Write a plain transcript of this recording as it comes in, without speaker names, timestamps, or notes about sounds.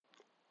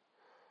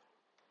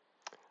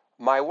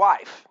My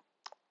wife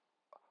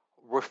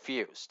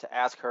refused to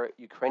ask her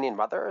Ukrainian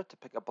mother to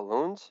pick up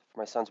balloons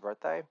for my son's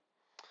birthday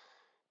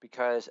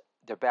because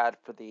they're bad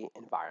for the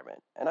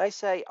environment. And I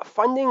say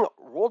funding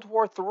World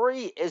War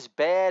III is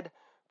bad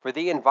for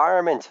the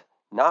environment,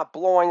 not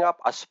blowing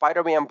up a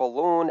Spider Man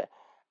balloon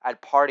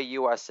at Party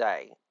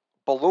USA.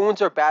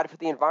 Balloons are bad for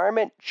the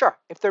environment? Sure,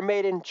 if they're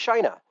made in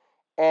China.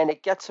 And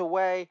it gets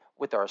away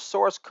with our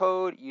source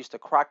code used to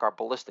crack our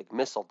ballistic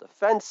missile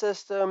defense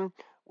system,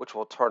 which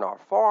will turn our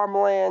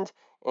farmland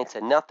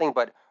into nothing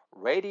but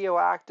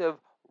radioactive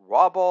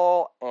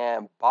rubble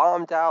and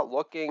bombed out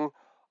looking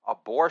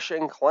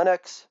abortion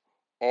clinics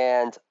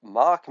and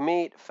mock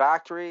meat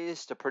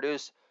factories to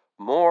produce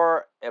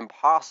more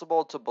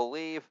impossible to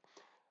believe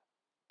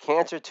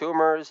cancer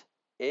tumors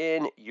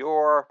in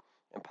your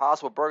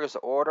Impossible Burgers to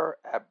order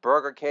at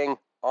Burger King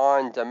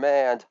on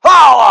demand.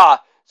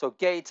 Holla! So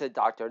Gates and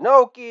Dr.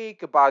 Noki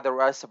could buy the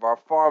rest of our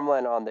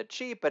farmland on the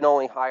cheap and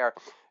only hire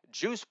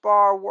juice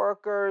bar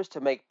workers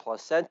to make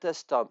placenta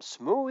stump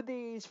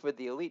smoothies for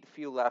the elite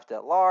few left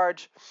at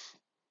large.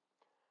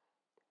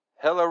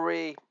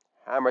 Hillary,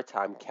 Hammer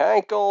Time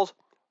Cankles,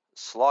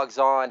 slugs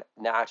on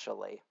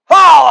naturally.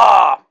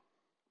 Holla!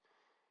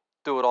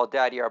 Do It All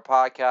Daddy, our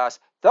podcast.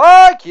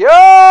 Thank you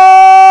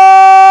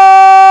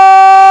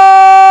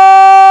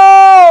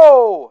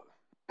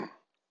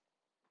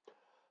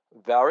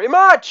very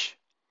much.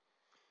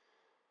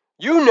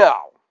 You know,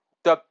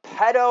 the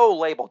pedo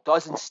label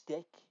doesn't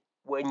stick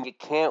when you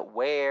can't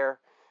wear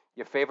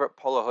your favorite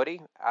polo hoodie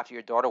after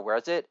your daughter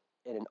wears it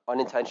in an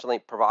unintentionally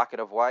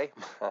provocative way.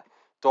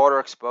 Daughter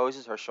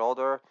exposes her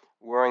shoulder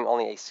wearing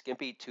only a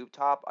skimpy tube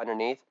top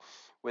underneath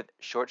with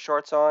short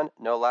shorts on,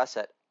 no less,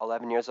 at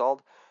 11 years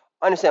old.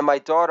 Understand, my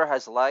daughter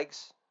has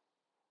legs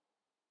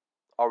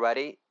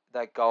already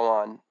that go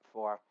on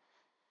for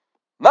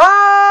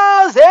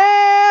miles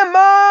and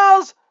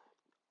miles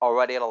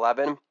already at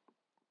 11.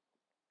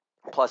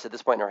 Plus, at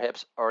this point, her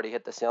hips already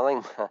hit the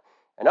ceiling.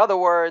 In other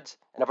words,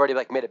 and I've already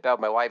made a bet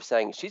with my wife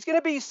saying she's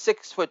gonna be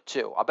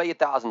 6'2". I'll bet you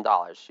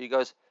 $1,000. She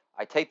goes,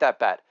 I take that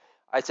bet.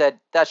 I said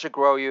that should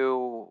grow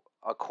you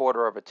a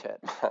quarter of a tit.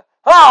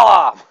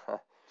 Holla!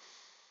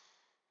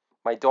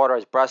 My daughter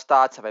has breast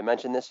dots. Have I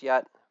mentioned this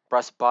yet?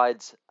 Breast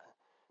buds.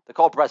 They're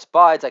called breast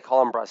buds. I call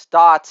them breast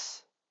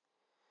dots.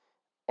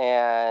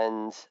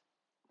 And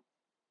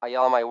I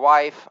yell at my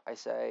wife. I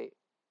say,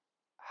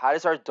 how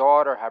does our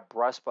daughter have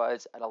breast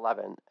buds at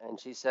 11? And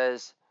she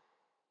says,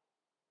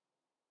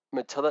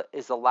 Matilda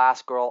is the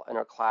last girl in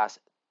her class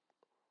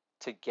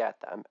to get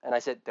them. And I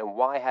said, then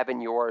why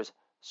haven't yours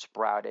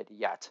sprouted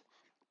yet?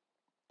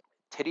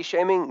 Titty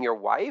shaming your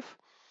wife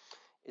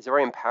is a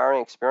very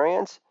empowering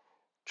experience.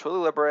 Truly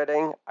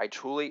liberating. I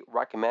truly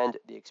recommend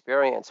the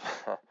experience.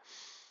 I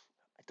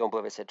don't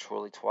believe I said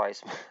truly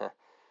twice.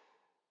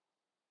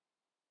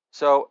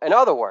 So, in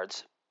other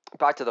words,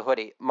 back to the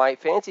hoodie. My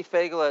Fancy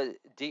Fagula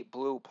deep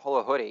blue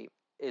polo hoodie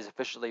is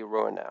officially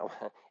ruined now.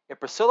 If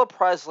Priscilla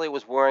Presley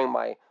was wearing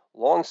my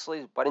long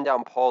sleeve button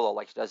down polo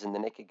like she does in The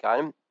Naked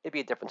Gun, it'd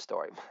be a different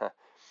story.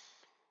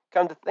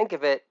 Come to think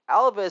of it,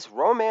 Elvis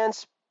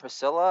romanced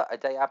Priscilla a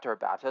day after her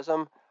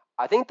baptism.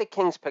 I think the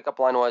King's pickup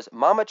line was,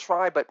 Mama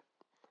tried, but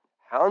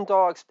hound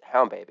dog's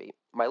hound baby.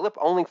 My lip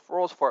only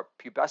furls for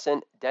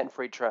pubescent,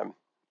 dent-free trim.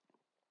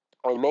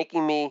 And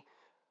making me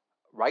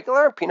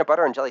regular peanut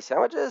butter and jelly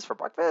sandwiches for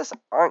breakfast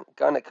aren't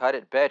gonna cut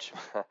it, bitch.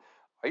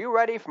 Are you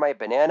ready for my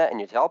banana in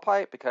your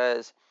tailpipe?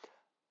 Because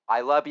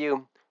I love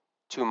you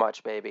too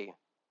much, baby,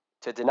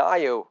 to deny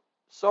you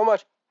so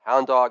much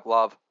hound dog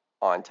love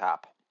on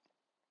tap.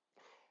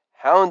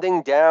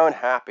 Hounding down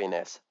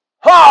happiness.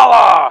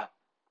 Holla!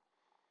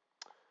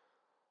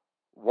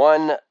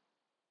 One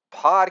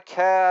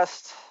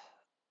podcast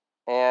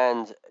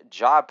and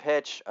job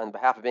pitch on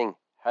behalf of being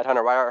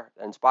Headhunter Writer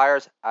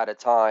Inspires at a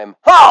time.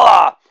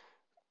 Holla!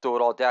 Do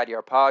It All Daddy,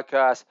 our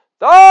podcast.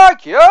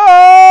 Thank you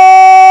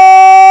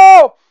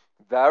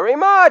very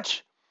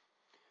much.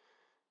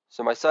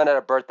 So my son had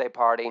a birthday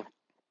party,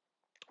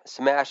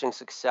 smashing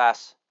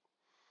success,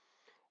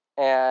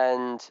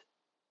 and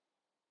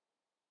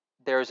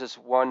there's this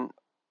one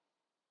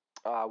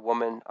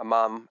woman, a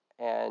mom,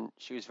 and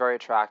she was very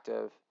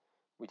attractive.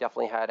 We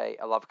definitely had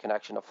a love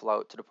connection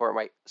afloat to the point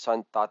where my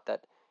son thought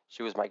that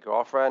she was my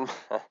girlfriend.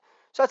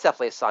 So that's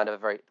definitely a sign of a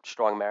very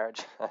strong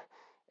marriage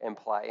in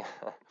play.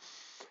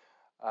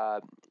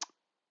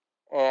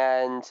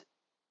 And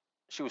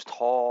she was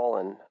tall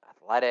and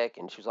athletic,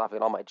 and she was laughing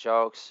at all my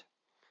jokes.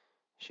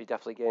 She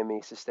definitely gave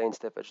me sustained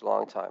stiffage a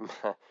long time.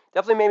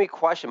 Definitely made me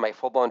question my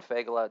full-blown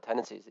Fagula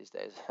tendencies these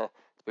days, to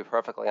be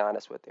perfectly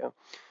honest with you.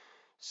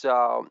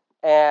 So,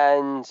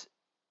 and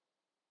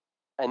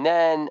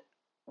then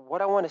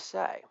what I want to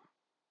say.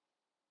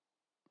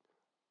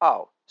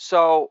 Oh,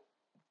 so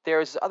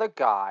there's this other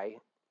guy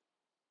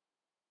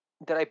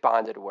that I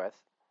bonded with,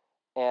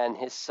 and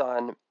his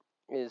son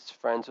is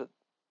friends with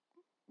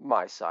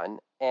my son,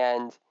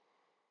 and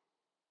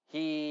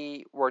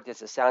he worked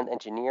as a sound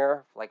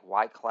engineer for like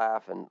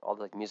Wyclef and all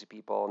the like music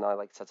people, and now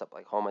like sets up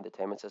like home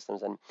entertainment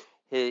systems. And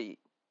he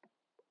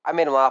I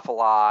made him laugh a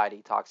lot.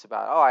 He talks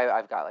about,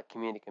 I've got like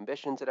comedic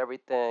ambitions and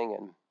everything,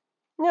 and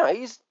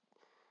he's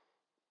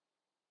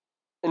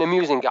an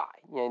amusing guy.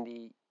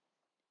 And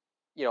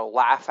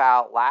laugh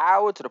out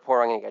loud to the point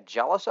where I'm gonna get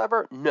jealous of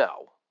her.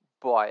 No,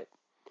 but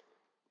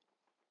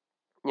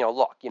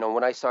look,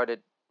 when I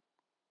started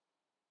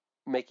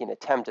making an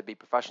attempt to be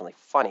professionally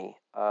funny,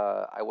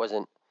 I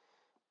wasn't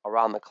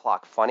around the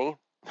clock funny,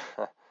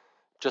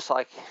 just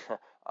like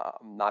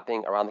I'm not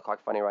being around the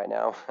clock funny right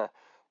now.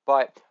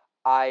 But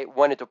I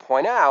wanted to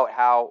point out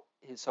how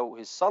his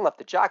son left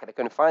the jacket. I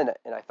couldn't find it,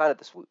 and I found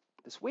it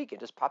this week. It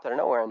just popped out of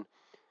nowhere, and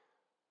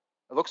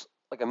it looks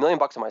like $1 million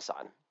to my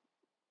son,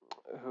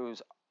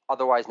 who's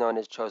otherwise known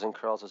as Chosen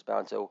Curls, was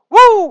bound to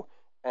woo.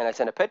 And I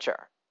sent a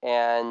picture,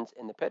 and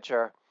in the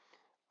picture,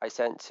 I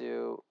sent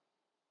to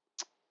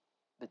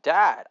the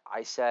dad.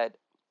 I said,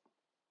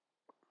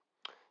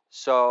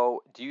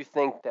 "So, do you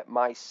think that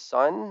my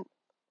son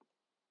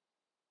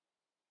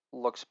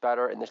looks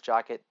better in this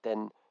jacket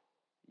than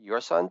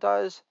your son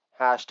does?"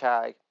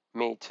 Hashtag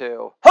me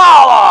too.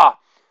 Holla!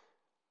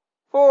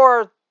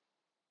 For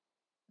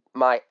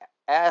my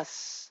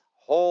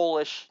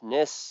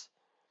holishness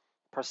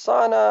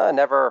persona,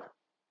 never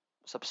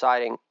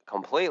subsiding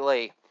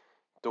completely.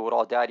 Do It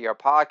All Daddy, our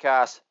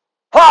podcast.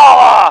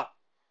 Holla!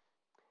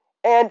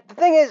 And the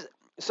thing is,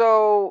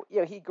 so,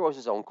 he grows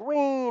his own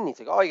green. He's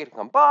like, oh, you got to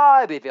come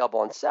by, be available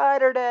on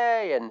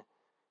Saturday. And,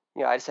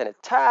 I just sent a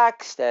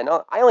text, and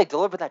I only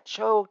delivered that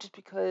joke just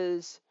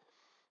because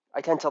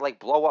I tend to, like,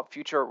 blow up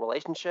future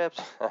relationships.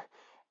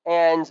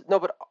 And, no,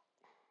 but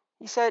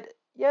he said,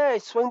 yeah,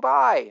 swing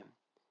by.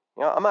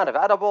 I'm out of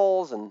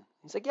edibles. And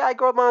he's like, yeah, I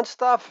grow up my own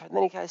stuff. And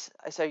then I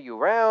said, are you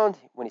around?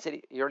 When he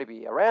said he'd already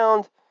be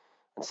around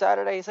on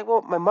Saturday, he's like,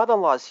 well, my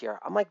mother-in-law's here.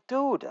 I'm like,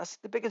 dude, that's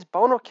the biggest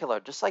boner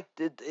killer. Just like,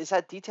 is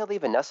that detail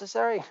even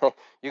necessary?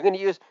 You're going to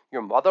use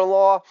your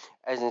mother-in-law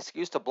as an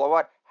excuse to blow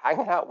out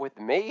hanging out with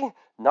me?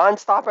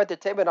 Non-stop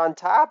entertainment on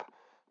tap?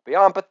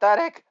 Beyond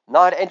pathetic?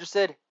 Not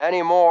interested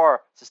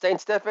anymore. Sustained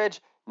stiffage?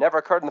 Never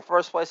occurred in the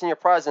first place in your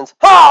presence.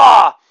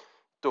 Ha!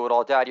 Do It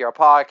All Daddy, our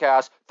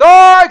podcast.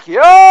 Thank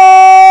you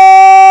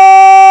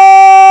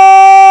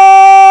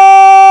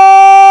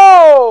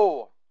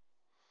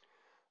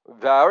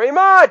very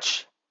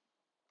much.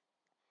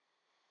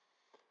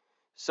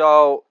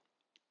 So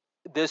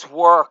this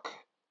work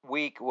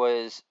week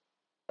was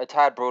a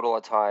tad brutal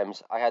at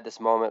times. I had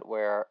this moment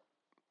where,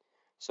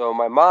 so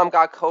my mom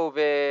got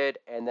COVID,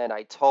 and then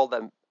I told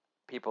them,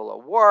 people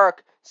at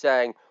work,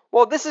 saying,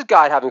 well, this is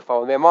God having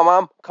fun with me. My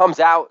mom comes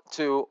out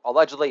to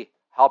allegedly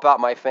help out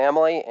my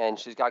family, and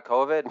she's got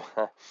COVID.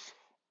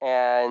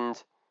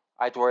 And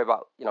I had to worry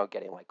about,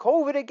 getting like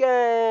COVID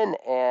again,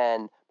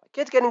 and my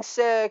kid's getting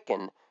sick,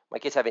 and my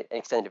kid's having an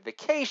extended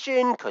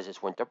vacation because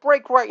it's winter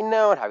break right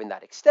now, and having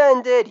that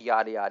extended,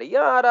 yada, yada,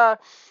 yada.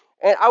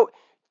 And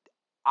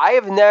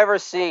I've never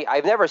sensed,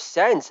 I've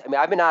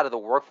been out of the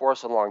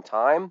workforce a long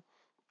time,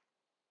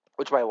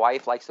 which my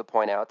wife likes to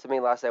point out to me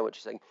last night, which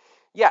is like,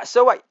 yeah,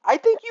 so I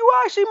think you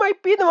actually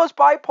might be the most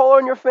bipolar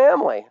in your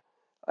family.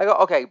 I go,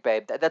 okay,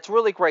 babe, that's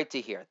really great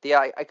to hear.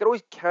 I could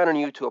always count on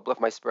you to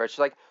uplift my spirits. She's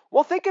like,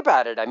 well, think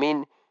about it. I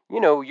mean,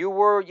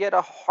 you had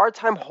a hard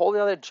time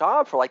holding down a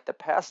job for like the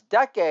past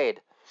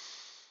decade.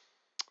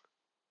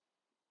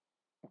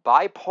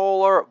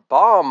 Bipolar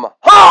bum.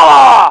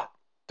 Ha!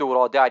 Do It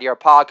All Daddy, our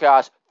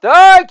podcast.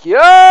 Thank you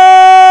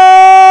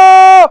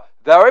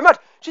very much.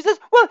 She says,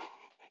 well,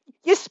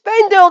 you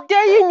spend all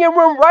day in your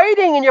room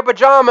writing in your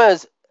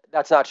pajamas.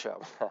 That's not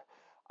true.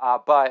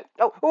 But,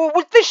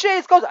 with the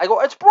shades closed, I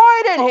go, it's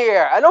bright in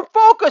here, and I'm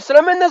focused, and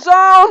I'm in the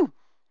zone.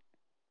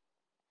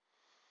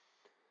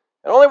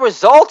 It only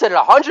resulted in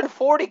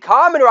 140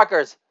 comedy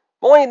records,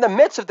 only in the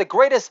midst of the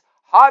greatest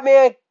hot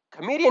man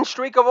comedian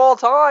streak of all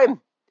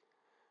time.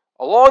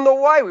 Along the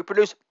way, we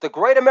produced The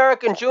Great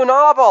American Jew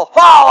Novel.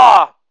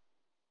 Holla!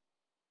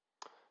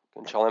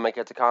 Controlling My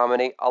Kids to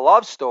Comedy, A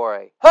Love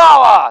Story.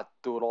 Holla!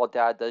 Do It All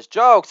Dad Does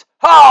Jokes.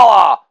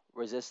 Holla!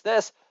 Resist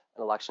This,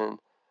 an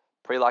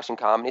pre-election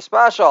comedy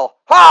special.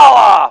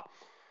 Holla!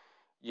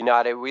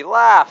 United We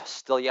Laugh,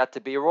 still yet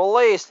to be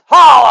released.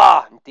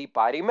 Holla! Deep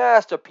Biting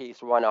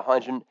Masterpiece, run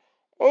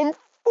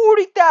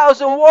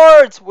 140,000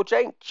 words, which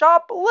ain't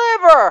chopped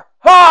liver.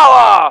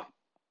 Holla!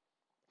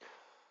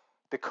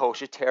 The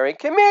Koshetarian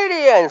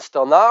Comedian,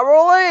 still not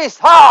released.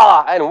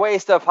 Holla! And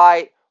Waste of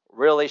Height,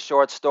 really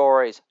short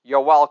stories.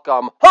 You're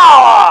welcome.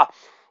 Holla!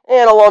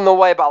 And along the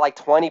way, about like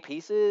 20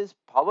 pieces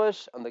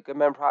published on the Good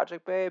Men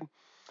Project, babe.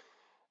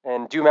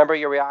 And do you remember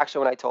your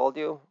reaction when I told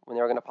you when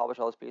they were going to publish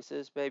all those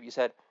pieces, babe? You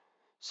said,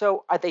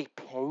 so are they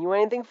paying you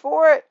anything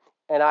for it?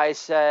 And I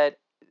said,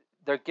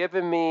 they're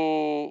giving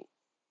me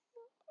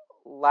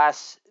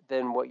less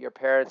than what your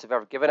parents have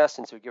ever given us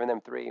since we've given them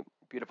 3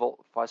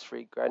 beautiful,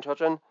 fuss-free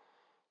grandchildren.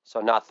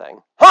 So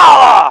nothing.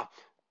 Ha!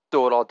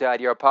 Do It All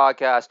Daddy, your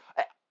podcast.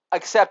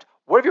 Except,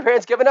 what have your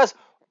parents given us?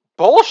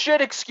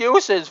 Bullshit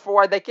excuses for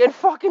why they can't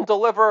fucking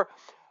deliver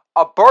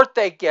a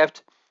birthday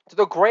gift to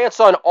the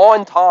grandson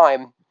on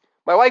time.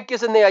 My wife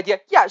gives them the idea,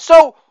 yeah,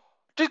 so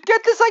just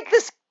get this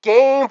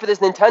game for this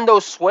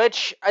Nintendo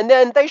Switch, and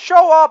then they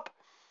show up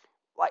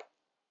like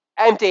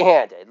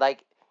empty-handed.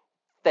 Like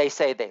they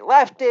say they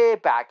left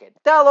it back in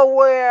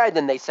Delaware, and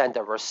then they send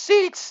the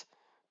receipts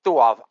through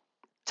a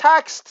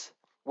text,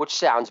 which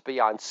sounds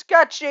beyond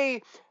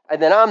sketchy.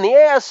 And then I'm the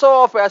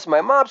asshole for asking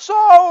my mom,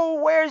 so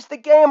where's the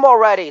game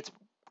already? It's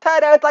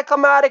kind of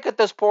anticlimactic at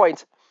this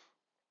point.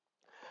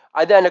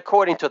 And then,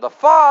 according to the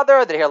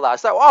father, they hear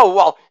last night, oh,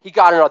 well, he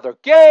got another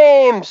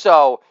game,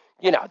 so,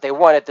 they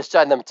wanted to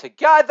send them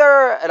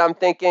together. And I'm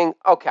thinking,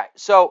 okay,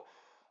 so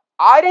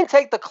I didn't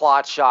take the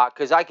clot shot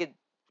because I could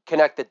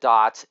connect the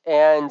dots,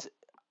 and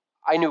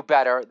I knew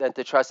better than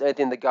to trust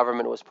anything the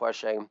government was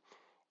pushing,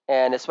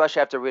 and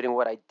especially after reading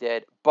what I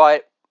did.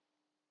 But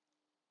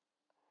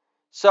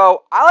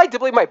so I like to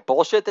believe my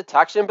bullshit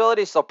detection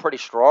ability is still pretty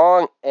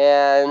strong,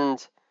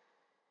 and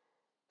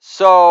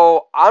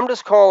so I'm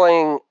just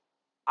calling.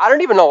 I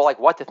don't even know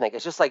what to think.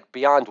 It's just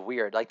beyond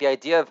weird. Like the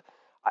idea of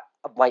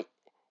my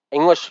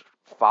English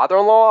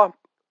father-in-law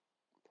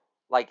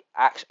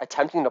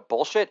attempting to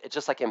bullshit. It's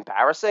just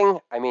embarrassing.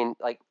 I mean,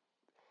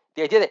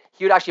 the idea that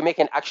he would actually make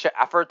an extra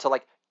effort to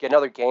get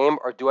another game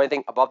or do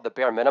anything above the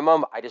bare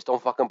minimum. I just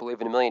don't fucking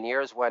believe in a million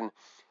years. When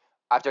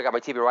after I got my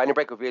TV writing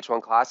break with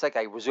VH1 Classic,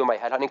 I resumed my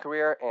headhunting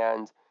career,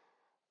 and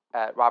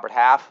at Robert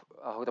Half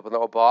hooked up with an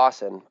old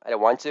boss, and I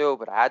didn't want to,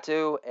 but I had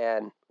to,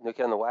 and new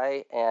kid on the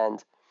way,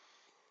 and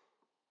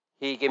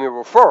he gave me a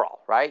referral,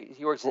 right?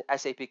 He works as an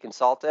SAP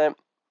consultant.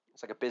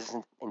 It's like a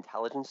business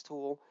intelligence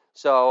tool.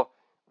 So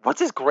what's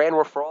his grand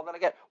referral that I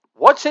get?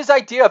 What's his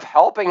idea of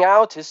helping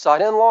out his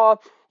son-in-law?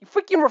 He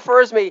freaking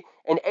refers me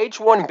an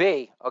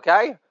H-1B,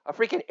 okay? A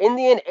freaking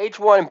Indian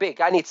H-1B.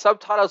 Guy needs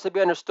subtitles to be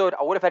understood.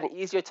 I would have had an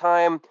easier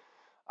time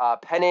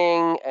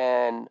penning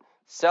and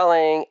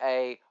selling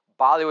a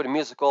Bollywood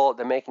musical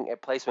than making a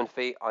placement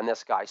fee on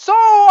this guy. So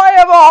I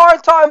have a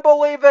hard time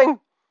believing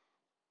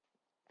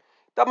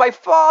that my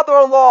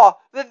father-in-law,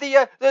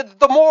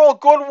 the moral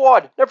good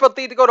one, never felt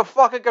the need to go to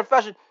fucking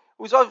confession,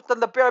 who's always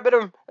done the bare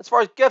minimum as far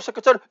as gifts are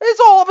concerned, is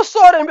all of a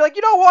sudden be like,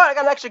 you know what, I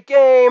got an extra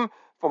game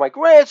for my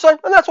grandson,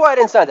 and that's why I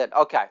didn't send it.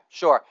 Okay,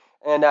 sure.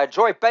 And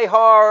Joy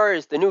Behar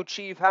is the new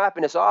chief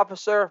happiness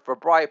officer for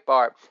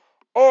Breitbart.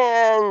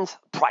 And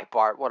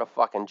Breitbart, what a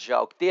fucking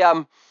joke.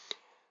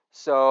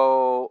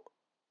 So,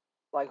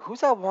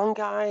 who's that one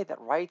guy that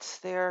writes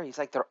there? He's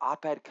their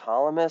op-ed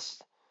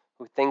columnist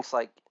who thinks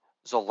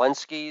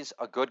Zelensky's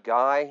a good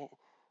guy,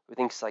 who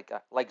thinks like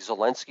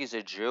Zelensky's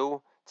a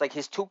Jew. It's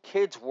his two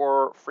kids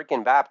were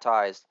freaking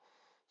baptized.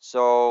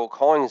 So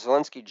calling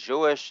Zelensky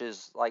Jewish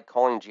is like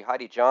calling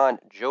Jihadi John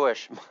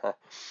Jewish.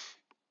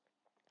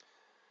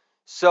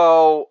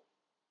 So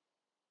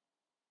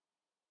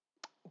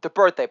the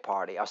birthday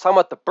party. I was talking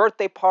about the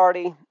birthday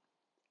party,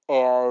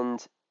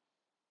 and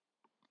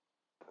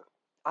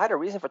I had a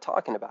reason for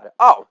talking about it.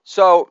 Oh,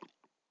 so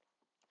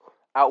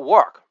at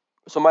work.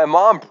 So my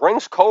mom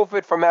brings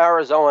COVID from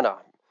Arizona.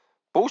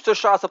 Booster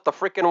shots up the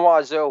freaking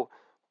wazoo.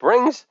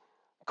 Brings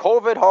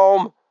COVID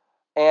home,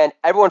 and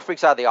everyone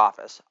freaks out of the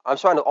office. I'm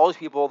talking to all these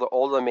people that are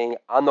older than me.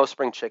 I'm no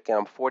spring chicken.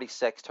 I'm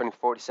 46, turning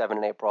 47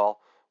 in April,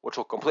 which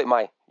will complete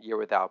my year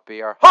without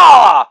beer.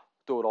 Ha!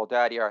 Do it all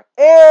dad year.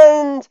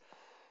 And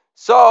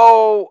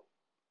so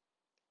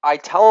I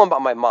tell them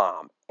about my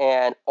mom,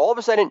 and all of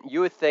a sudden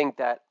you would think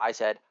that I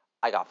said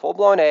I got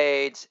full-blown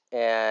AIDS,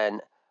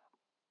 and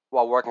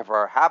while working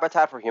for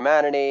Habitat for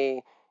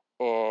Humanity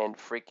in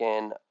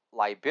freaking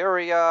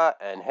Liberia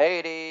and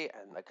Haiti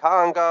and the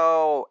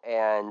Congo,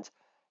 and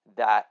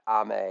that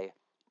I'm a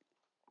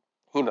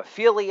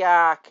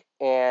hemophiliac,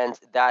 and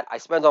that I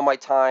spend all my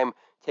time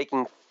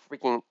taking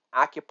freaking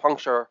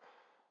acupuncture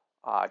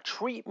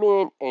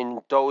treatment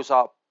in those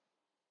up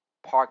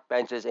park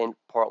benches in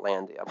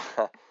Portlandia.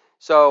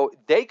 So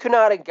they could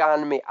not have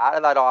gotten me out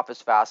of that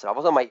office fast enough. I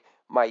was on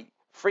my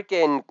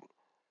freaking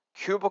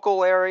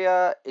cubicle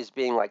area is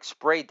being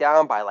sprayed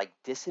down by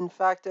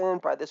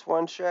disinfectant by this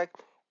one chick,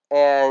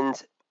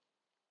 and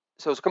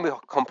so it's gonna be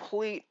a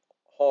complete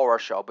horror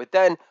show. But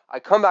then I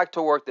come back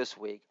to work this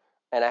week,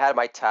 and I had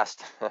my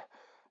test,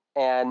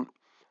 and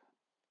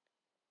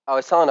I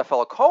was telling a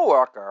fellow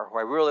coworker who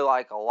I really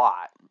like a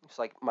lot. It's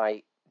like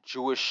my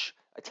Jewish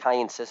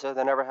Italian sister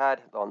that I never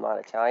had, though I'm not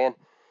Italian.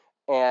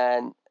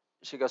 And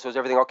she goes, "So is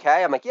everything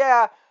okay?" I'm like,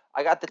 "Yeah,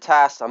 I got the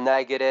test. I'm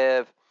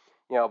negative,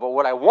 But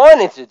what I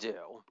wanted to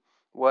do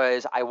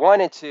was I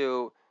wanted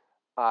to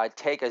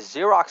take a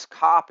Xerox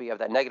copy of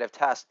that negative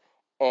test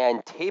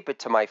and tape it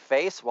to my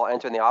face while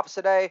entering the office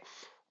today.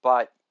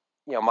 But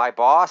my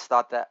boss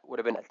thought that would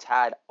have been a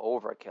tad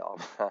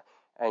overkill."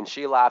 And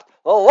she laughed,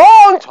 "A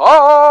long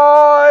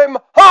time!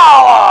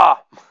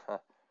 Holla!"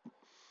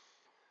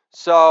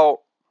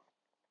 So,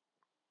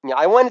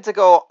 I wanted to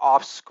go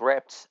off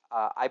script.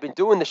 I've been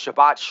doing the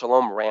Shabbat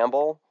Shalom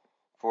ramble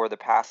for the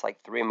past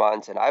 3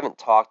 months, and I haven't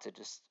talked to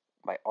just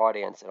my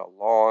audience in a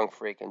long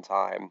freaking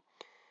time.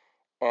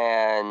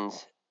 And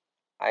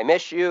I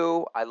miss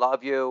you. I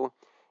love you.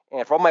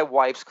 And for all my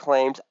wife's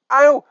claims,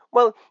 "Oh,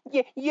 well,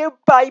 you're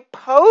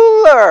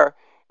bipolar,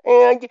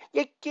 and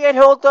you can't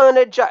hold on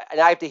to a job."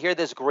 And I have to hear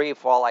this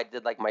grief while I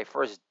did my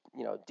first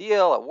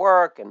deal at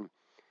work, and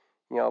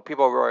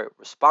people were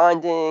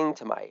responding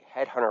to my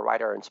headhunter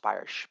writer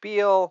inspired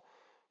spiel.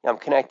 I'm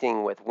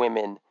connecting with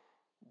women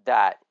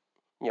that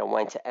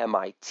went to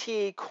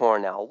MIT,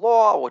 Cornell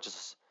Law, which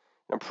is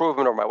an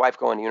improvement over my wife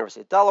going to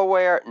University of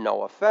Delaware.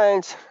 No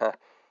offense.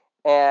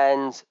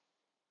 And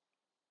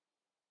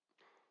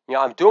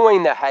I'm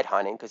doing the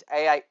headhunting because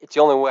it's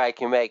the only way I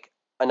can make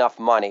enough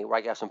money where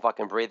I get some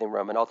fucking breathing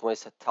room, and ultimately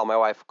tell my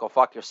wife, go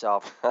fuck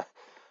yourself.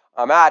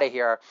 I'm out of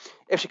here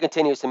if she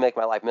continues to make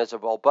my life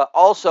miserable. But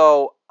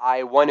also,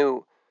 I want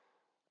to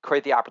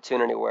create the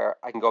opportunity where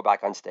I can go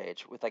back on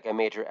stage with like a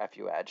major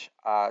FU edge.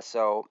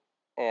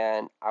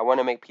 And I want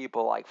to make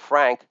people like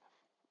Frank,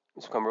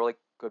 who's become a really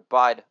good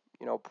bud,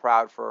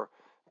 proud for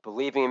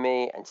believing in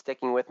me and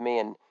sticking with me,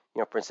 and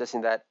for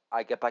insisting that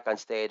I get back on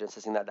stage,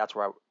 insisting that that's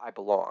where I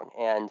belong.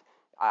 And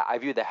I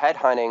view the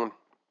headhunting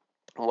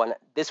one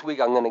this week.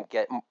 I'm going to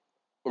get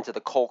into the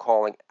cold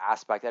calling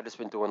aspect. I've just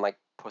been doing like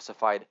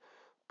pussified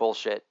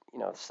bullshit,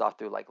 stuff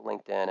through like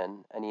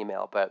LinkedIn and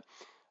email. But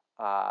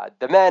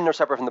the men are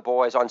separate from the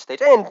boys on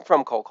stage and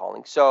from cold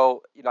calling.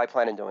 So, I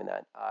plan on doing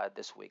that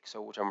this week,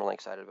 so which I'm really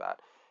excited about.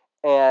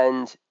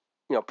 And,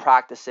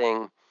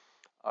 practicing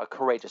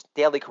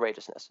daily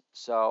courageousness.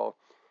 So,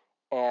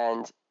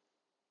 and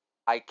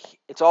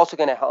it's also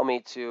going to help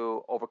me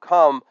to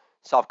overcome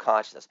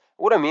self-consciousness.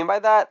 What I mean by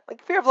that,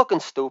 like fear of looking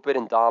stupid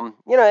and dumb,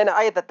 and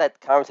I had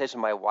that conversation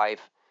with my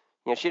wife.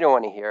 She didn't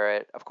want to hear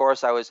it. Of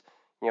course, I was,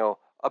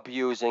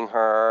 abusing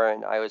her,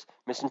 and I was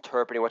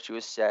misinterpreting what she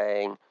was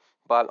saying.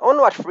 But I want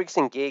to watch Freaks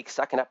and Geeks,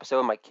 second episode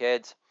with my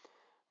kids,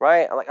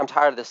 right? I'm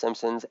tired of The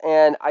Simpsons.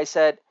 And I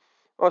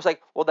was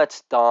like, well,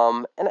 that's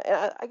dumb. And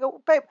I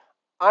go, babe,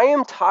 I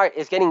am tired.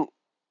 It's getting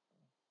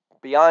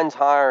beyond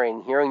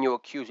tiring hearing you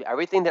accuse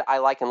everything that I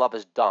like and love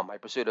is dumb. My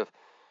pursuit of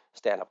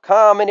stand-up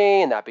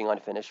comedy and that being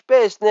unfinished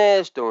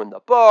business, doing the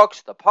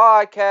books, the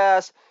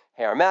podcast,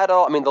 hair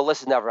metal. I mean, the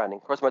list is never ending.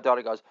 Of course, my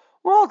daughter goes,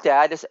 well,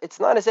 Dad, it's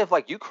not as if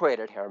like you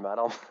created hair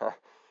metal,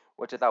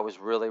 which I thought was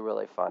really,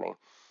 really funny.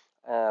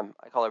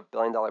 I call her $1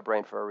 billion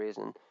brain for a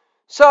reason.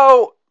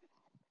 So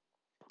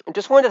I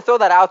just wanted to throw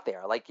that out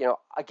there. Like,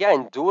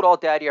 again, Do It All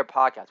Dad Year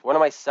podcast. What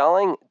am I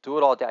selling? Do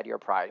It All Dad Year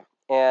Pride.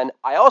 And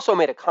I also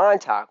made a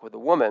contact with a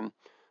woman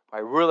I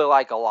really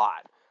like a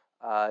lot.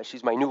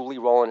 She's my new Lee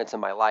Rollins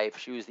in my life.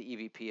 She was the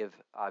EVP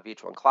of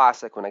VH1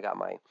 Classic when I got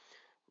my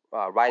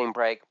writing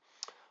break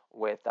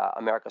with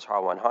America's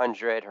Hot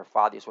 100. Her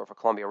father used to work for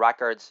Columbia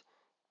Records.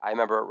 I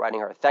remember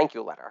writing her a thank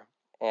you letter.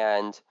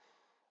 And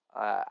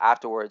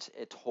afterwards,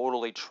 it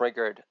totally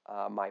triggered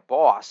my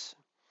boss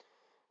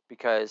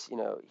because,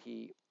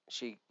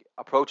 she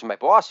approached my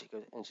boss.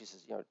 She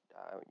says,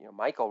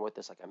 Michael wrote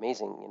this like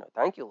amazing,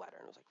 thank you letter.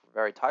 And it was like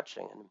very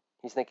touching. And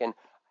he's thinking,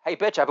 hey,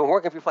 bitch, I've been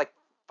working for you for like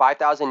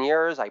 5,000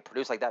 years. I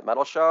produced like that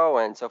metal show,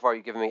 and so far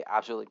you've given me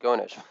absolutely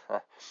goonish.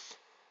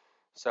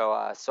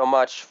 So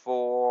much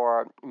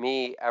for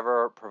me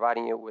ever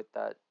providing you with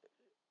that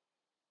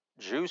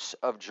juice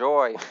of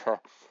joy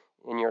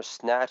in your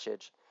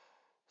snatchage.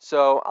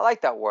 So I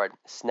like that word,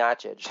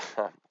 snatchage.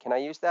 Can I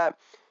use that?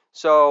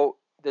 So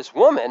this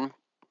woman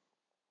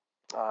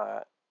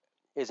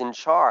is in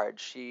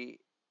charge.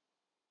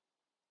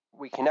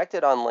 We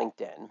connected on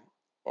LinkedIn,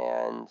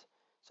 and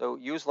so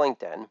use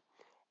LinkedIn,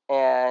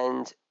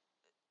 and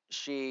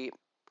she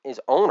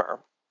is owner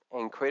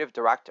and creative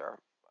director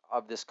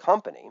of this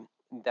company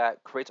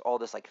that creates all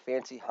this like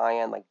fancy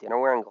high-end like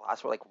dinnerware and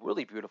glassware, like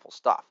really beautiful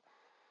stuff.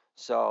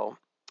 So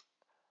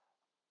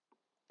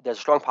there's a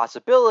strong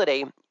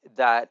possibility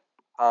that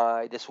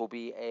this will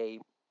be a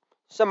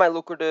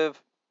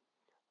semi-lucrative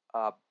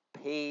uh,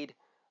 paid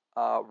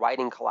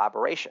writing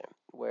collaboration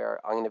where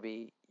I'm going to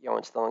be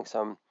instilling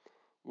some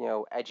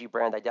edgy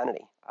brand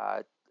identity,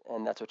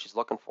 and that's what she's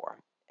looking for.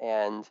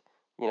 And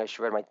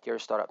she read my Dear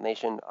Startup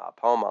Nation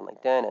poem on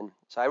LinkedIn, and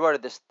so I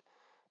wrote this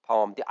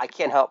poem. I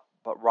can't help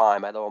but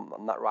rhyme, although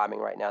I'm not rhyming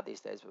right now these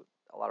days with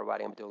a lot of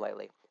writing I'm doing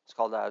lately. It's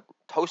called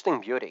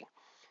Toasting Beauty,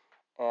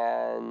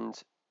 and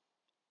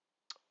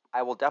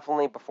I will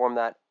definitely perform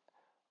that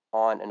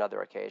on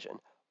another occasion.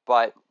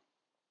 But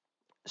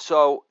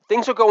so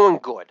things are going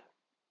good,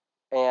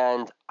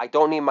 and I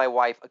don't need my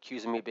wife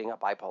accusing me of being a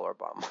bipolar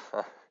bum.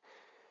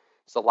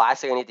 It's the last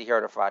thing I need to hear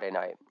on a Friday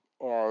night,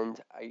 and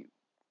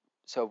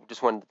so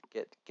just wanted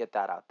to get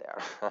that out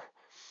there.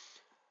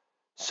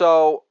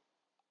 So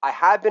I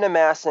have been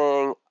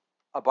amassing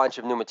a bunch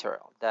of new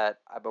material that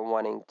I've been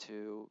wanting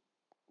to,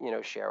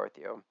 share with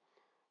you.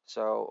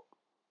 So,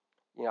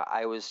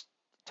 I was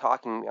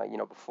talking,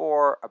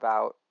 before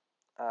about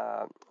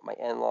my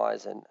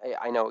in-laws, and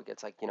I know it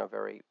gets like,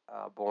 very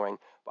boring.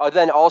 But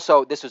then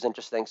also, this was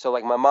interesting. So,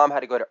 like, my mom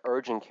had to go to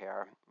urgent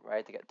care,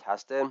 right, to get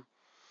tested,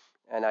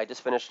 and I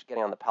just finished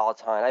getting on the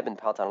Peloton. I've been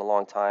Peloton a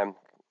long time,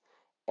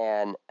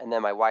 and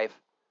then my wife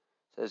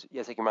says,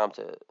 "Yeah, take your mom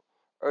to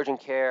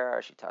urgent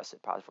care. She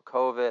tested positive for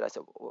COVID." I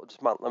said, "Well,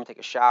 just let me take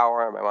a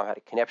shower." My mom had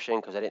a conniption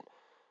because I didn't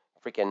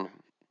freaking,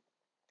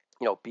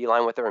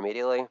 beeline with her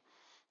immediately.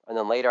 And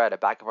then later I had a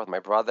back and forth with my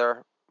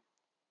brother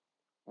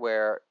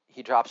where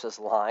he drops this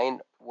line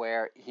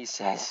where he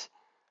says,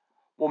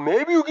 Well,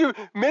 maybe you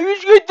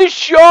should get the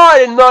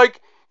shot and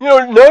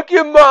not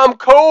give mom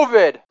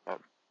COVID.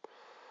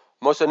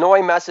 Most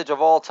annoying message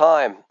of all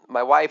time.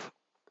 My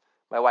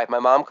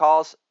mom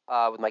calls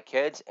with my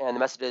kids, and the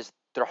message is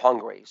they're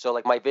hungry. So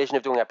like my vision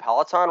of doing a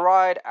Peloton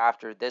ride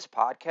after this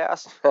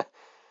podcast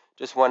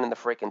just went in the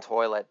freaking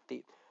toilet.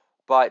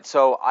 But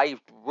so I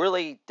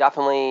really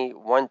definitely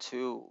want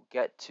to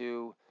get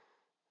to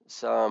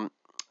some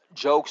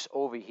jokes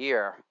over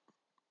here.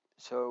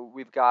 So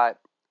we've got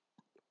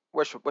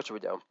what should we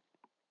do?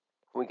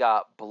 We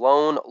got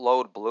blown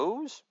load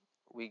blues.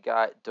 We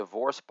got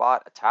divorce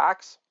bot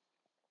attacks.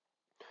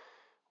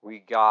 We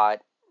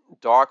got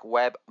dark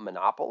web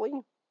monopoly.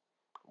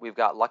 We've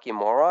got lucky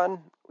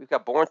moron. We've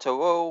got born to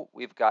woo.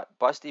 We've got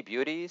busty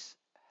beauties.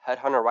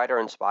 Headhunter writer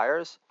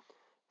inspires.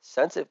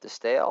 Sensitive to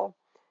stale.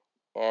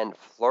 And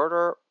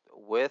flirter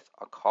with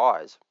a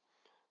cause.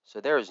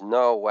 So there is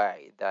no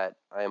way that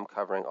I am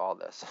covering all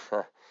this.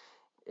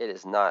 It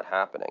is not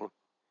happening.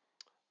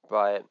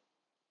 But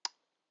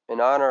in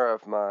honor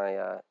of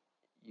my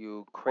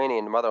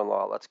Ukrainian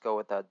mother-in-law, let's go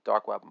with the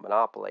dark web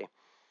monopoly.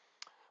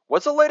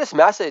 What's the latest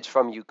message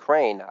from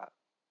Ukraine?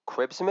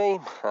 Cribs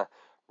me?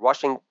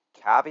 Russian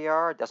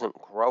caviar doesn't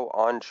grow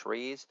on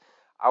trees.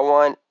 I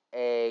want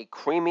a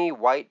creamy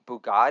white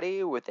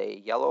Bugatti with a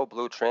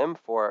yellow-blue trim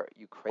for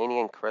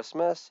Ukrainian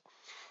Christmas.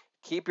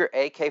 Keep your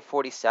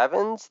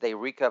AK-47s. They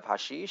reek of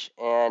hashish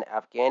and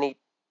Afghani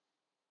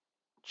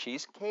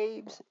cheese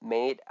caves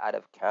made out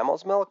of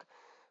camel's milk.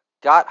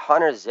 Got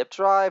Hunter zip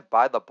drive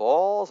by the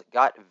balls.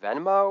 Got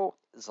Venmo.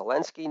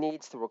 Zelensky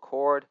needs to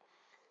record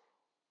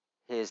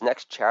his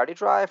next charity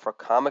drive for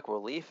comic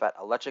relief at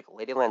Electric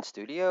Ladyland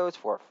Studios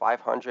for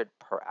 $500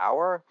 per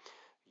hour.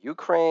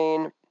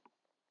 Ukraine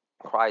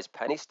cries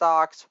penny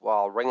stocks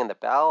while ringing the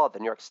bell at the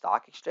New York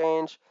Stock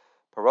Exchange.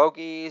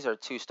 Pierogies are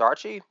too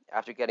starchy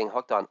after getting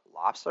hooked on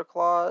lobster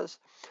claws.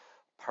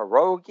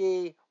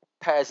 Pierogi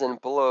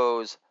peasant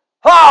blues.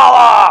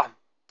 Holla!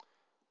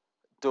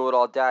 Do It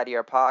All Daddy,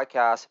 our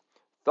podcast.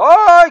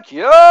 Thank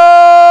you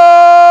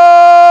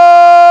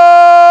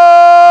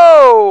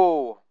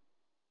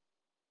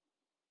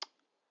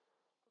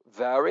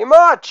very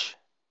much.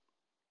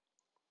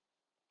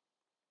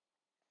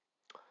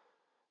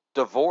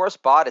 Divorce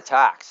bot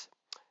attacks.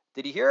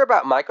 Did you hear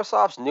about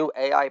Microsoft's new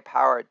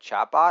AI-powered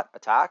chatbot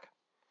attack?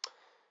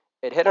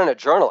 It hit on a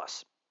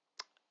journalist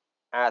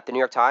at the New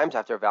York Times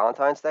after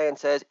Valentine's Day and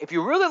says, if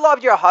you really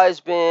loved your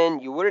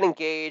husband, you wouldn't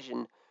engage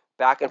in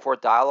back and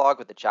forth dialogue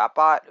with the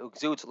chatbot who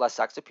exudes less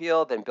sex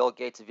appeal than Bill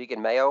Gates'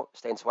 vegan mayo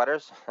stained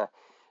sweaters.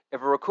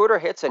 If a recruiter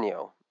hits on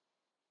you,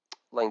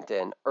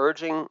 LinkedIn,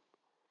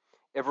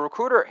 if a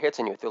recruiter hits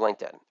on you through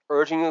LinkedIn,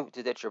 urging you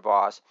to ditch your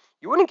boss,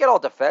 you wouldn't get all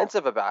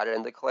defensive about it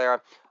and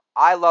declare,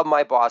 I love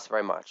my boss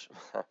very much.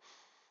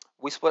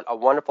 We split a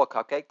wonderful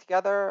cupcake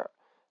together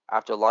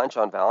after lunch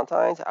on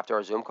Valentine's, after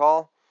our Zoom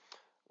call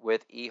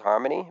with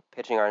eHarmony,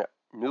 pitching our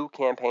new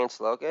campaign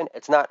slogan.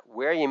 It's not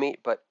where you meet,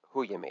 but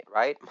who you meet,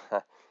 right?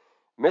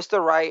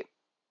 Mr. Right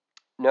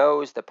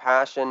knows the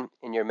passion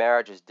in your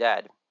marriage is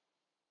dead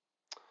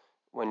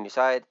when you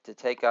decide to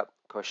take up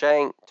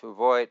crocheting to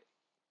avoid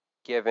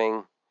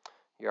giving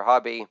your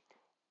hubby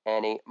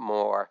any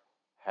more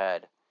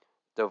head.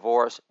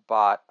 Divorce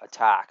bot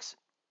attacks.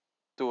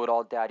 Do It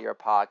All Daddy, your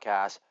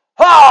podcast.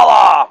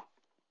 Holla!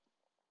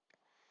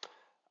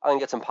 I'm going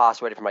to get some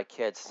pasta ready for my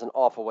kids. It's an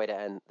awful way to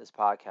end this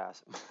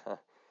podcast.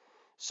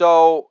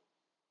 So,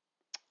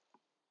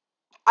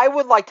 I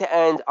would like to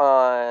end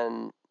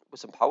on with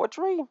some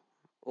poetry.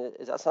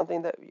 Is that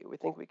something that we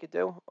think we could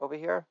do over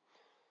here?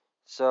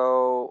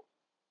 So,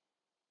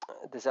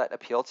 does that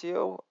appeal to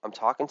you? I'm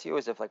talking to you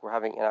as if like we're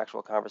having an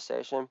actual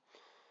conversation.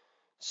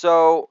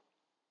 So,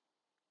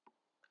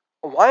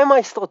 why am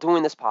I still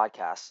doing this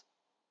podcast?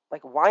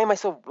 Like, why am I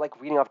still like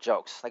reading off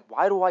jokes? Like,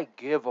 why do I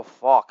give a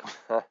fuck?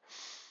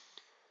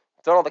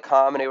 Done all the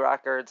comedy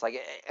records.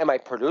 Like, am I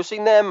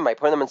producing them? Am I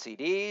putting them on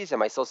CDs?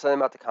 Am I still sending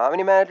them out to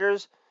comedy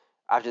managers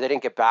after they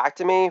didn't get back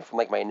to me from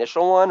like my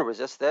initial one?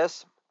 Resist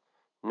this?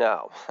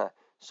 No.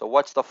 So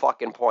what's the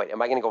fucking point?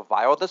 Am I gonna go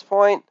viral at this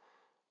point?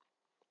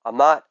 I'm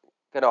not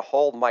gonna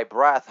hold my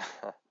breath.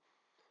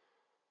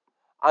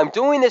 I'm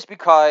doing this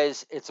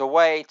because it's a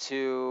way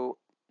to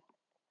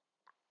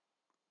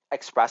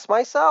express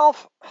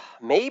myself.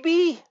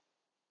 Maybe.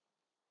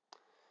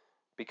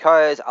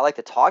 Because I like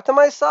to talk to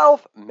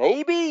myself.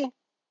 Maybe.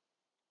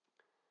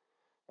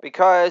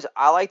 Because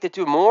I like to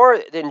do more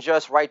than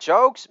just write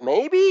jokes.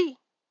 Maybe.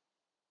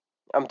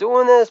 I'm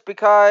doing this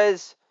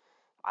because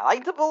I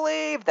like to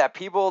believe that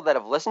people that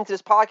have listened to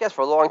this podcast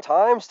for a long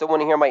time still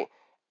want to hear my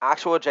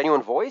actual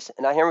genuine voice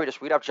and not hear me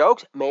just read up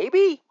jokes.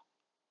 Maybe.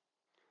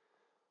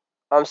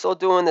 I'm still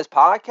doing this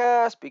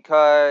podcast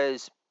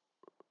because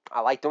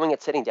I like doing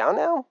it sitting down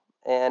now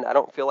and I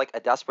don't feel like a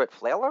desperate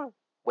flailer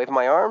waving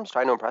my arms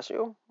trying to impress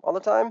you all the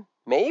time.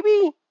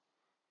 Maybe.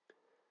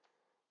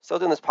 Still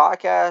doing this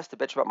podcast to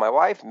bitch about my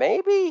wife.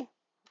 Maybe.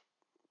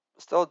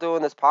 Still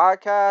doing this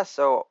podcast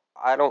so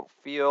I don't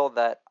feel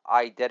that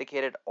I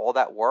dedicated all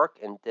that work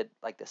and did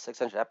like the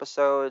 600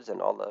 episodes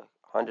and all the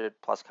 100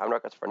 plus common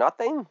records for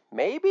nothing?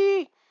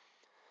 Maybe.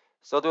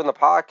 Still doing the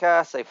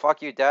podcast, say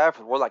fuck you, Dad,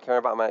 for the world not caring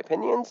about my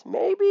opinions?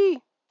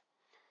 Maybe.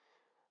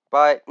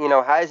 But,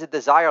 has the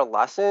desire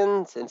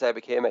lessened since I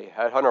became a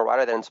headhunter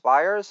writer that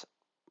inspires?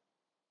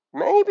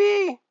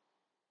 Maybe.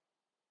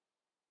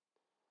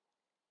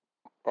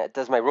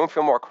 Does my room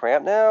feel more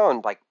cramped now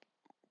and like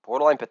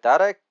borderline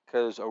pathetic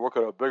because I work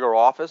at a bigger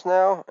office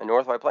now in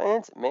North White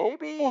Plains?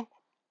 Maybe.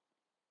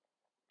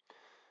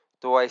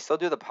 Do I still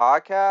do the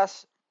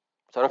podcast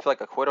so I don't feel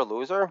like a quitter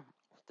loser?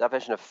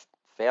 Definition of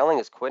failing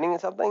is quitting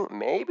something?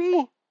 Maybe.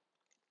 Am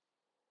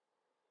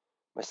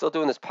I still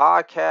doing this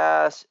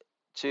podcast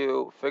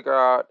to figure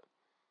out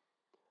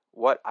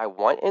what I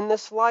want in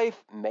this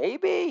life?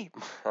 Maybe.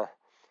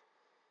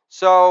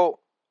 So,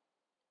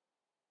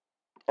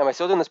 am I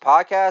still doing this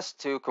podcast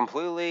to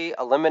completely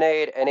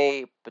eliminate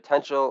any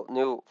potential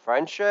new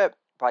friendship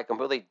by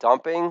completely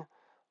dumping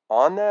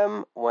on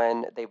them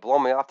when they blow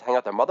me off to hang out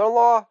with their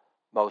mother-in-law?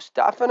 Most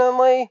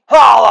definitely.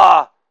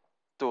 Holla!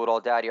 Do it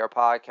all, Daddy, our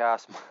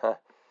podcast.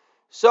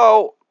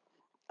 So,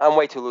 I'm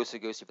way too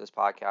loosey-goosey for this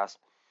podcast.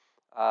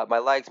 My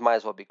legs might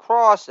as well be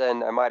crossed,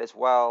 and I might as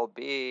well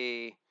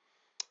be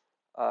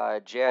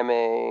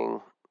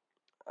jamming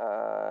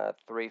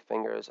 3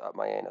 fingers up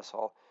my anus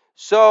hole.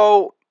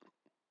 So,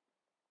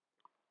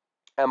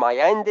 am I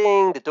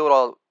ending the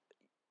Doodle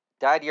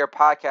Dad Year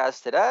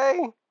podcast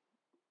today?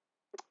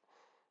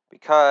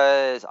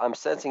 Because I'm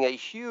sensing a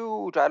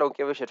huge I don't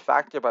give a shit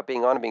factor about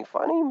being on and being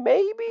funny?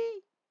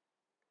 Maybe.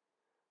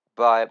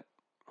 But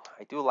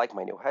I do like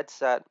my new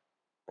headset.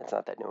 It's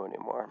not that new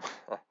anymore.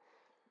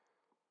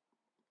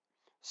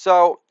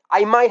 So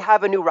I might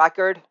have a new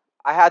record.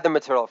 I had the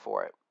material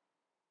for it.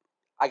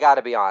 I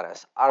gotta be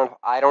honest.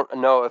 I don't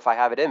know if I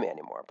have it in me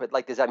anymore. But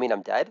like, does that mean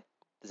I'm dead?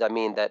 Does that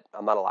mean that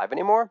I'm not alive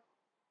anymore?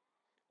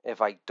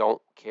 If I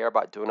don't care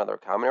about doing another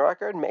comedy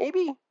record?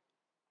 Maybe.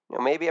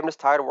 Maybe I'm just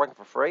tired of working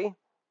for free.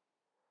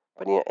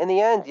 But in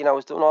the end, I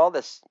was doing all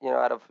this,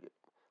 out of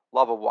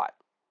love of what?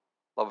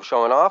 Love of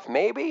showing off?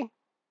 Maybe.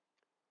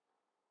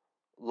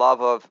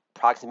 Love of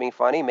practicing being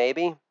funny?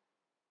 Maybe.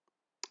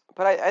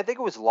 But I think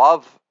it was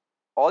love.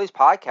 All these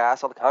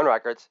podcasts, all the comedy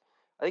records.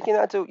 I think came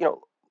down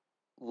to,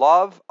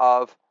 love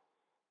of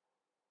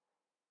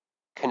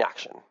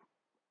connection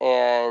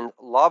and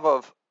love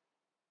of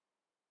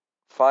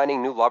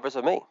finding new lovers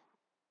of me.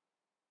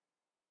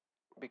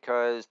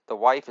 Because the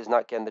wife is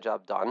not getting the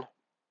job done.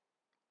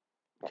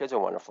 The kids are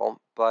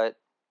wonderful, but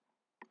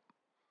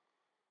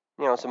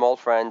some old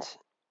friends,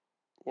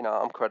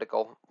 I'm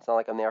critical. It's not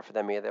like I'm there for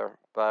them either.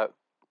 But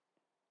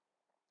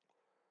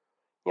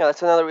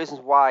that's another reason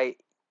why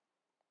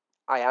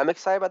I am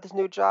excited about this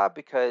new job,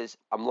 because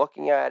I'm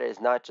looking at it as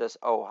not just,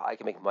 oh, I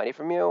can make money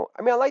from you.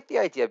 I mean, I like the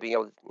idea of being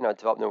able to,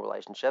 develop new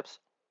relationships,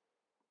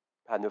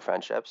 have new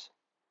friendships,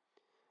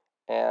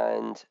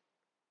 and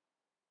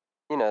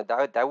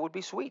that would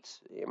be sweet.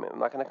 I mean, I'm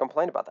not going to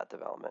complain about that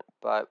development,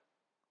 but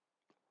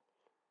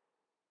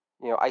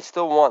I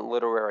still want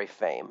literary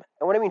fame.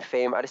 And when I mean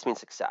fame, I just mean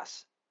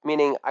success.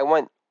 Meaning, I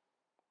want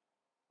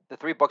the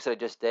 3 books that I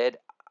just did.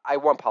 I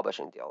want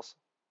publishing deals.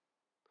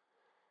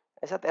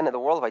 Is that the end of the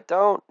world if I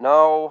don't?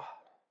 No.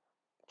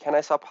 Can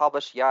I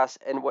self-publish? Yes.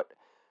 And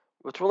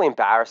what's really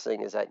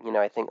embarrassing is that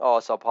I think, oh,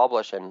 I'll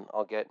self-publish and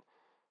I'll get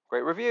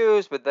great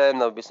reviews, but then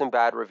there'll be some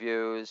bad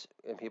reviews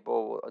and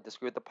people will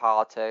disagree with the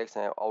politics,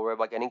 and I'll worry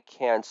about getting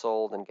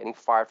canceled and getting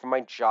fired from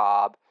my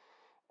job,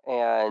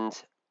 and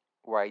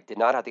where I did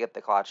not have to get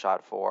the clot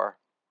shot for,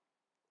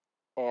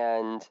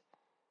 and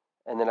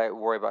then I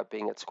worry about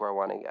being at square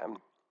one again.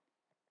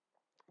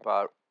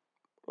 But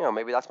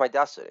maybe that's my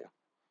destiny.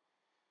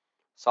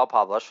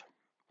 Self-publish,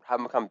 have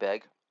them become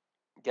big,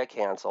 get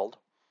canceled,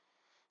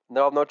 and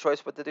they'll have no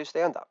choice but to do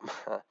stand-up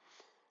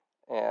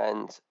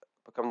and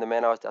become the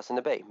man I was destined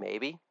to be.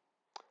 Maybe.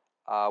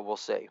 We'll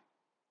see.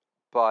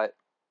 But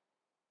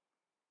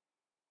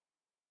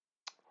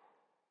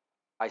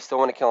I still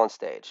want to kill on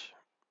stage.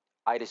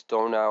 I just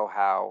don't know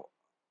how.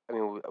 I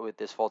mean, with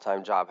this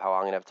full-time job, how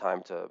I'm gonna have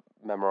time to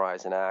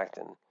memorize and act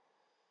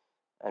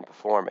and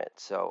perform it.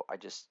 So I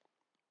just,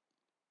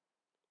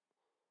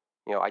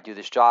 I do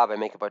this job. I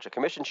make a bunch of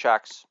commission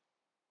checks.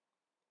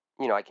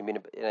 I can be.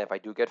 And if I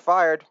do get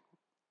fired,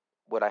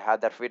 would I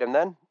have that freedom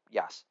then?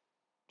 Yes.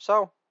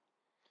 So,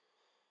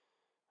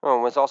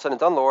 when it's all said and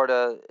done, Lord,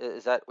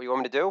 is that what you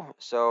want me to do?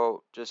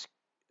 So just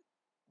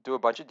do a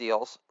bunch of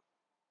deals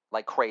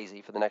like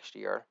crazy for the next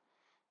year,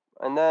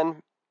 and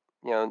then,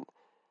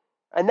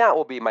 and that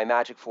will be my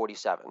Magic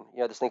 47.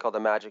 This thing called the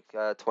Magic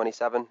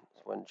 27,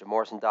 when Jim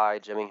Morrison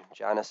died, Jimmy,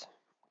 Janis,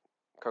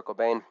 Kurt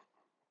Cobain,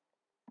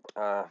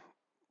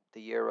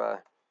 the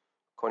year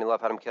Courtney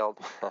Love had him killed,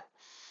 the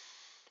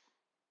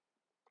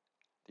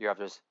year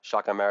after his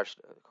shotgun marriage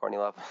to Courtney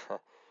Love.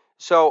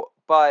 So,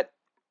 but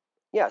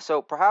yeah,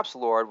 so perhaps,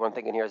 Lord, what I'm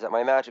thinking here is that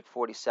my Magic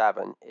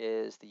 47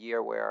 is the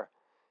year where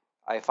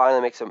I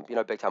finally make some,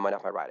 big time money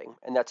off my writing,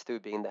 and that's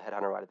through being the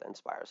headhunter writer that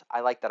inspires. I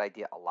like that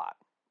idea a lot,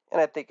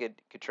 and I think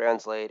it could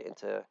translate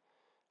into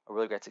a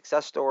really great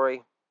success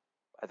story.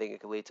 I think it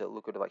could lead to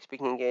lucrative, like,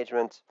 speaking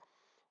engagements,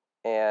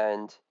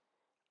 and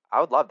I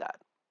would love that.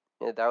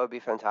 Yeah, that would be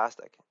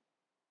fantastic.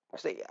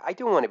 Actually, I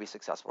do want to be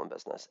successful in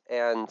business.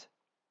 And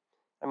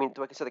I mean,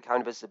 do I consider the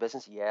comedy business a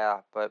business?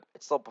 Yeah, but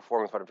it's still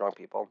performing in front of drunk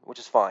people, which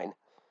is fine.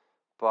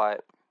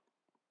 But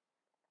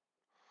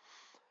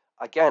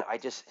again, I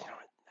just,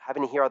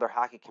 having to hear other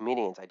hockey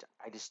comedians,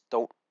 I just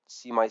don't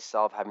see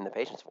myself having the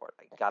patience for it.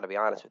 I got to be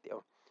honest with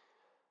you.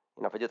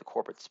 If I did the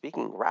corporate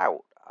speaking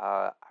route,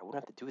 I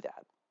wouldn't have to do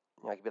that.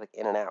 I could be like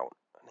in and out,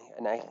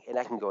 and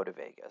I can go to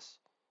Vegas,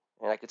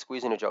 and I could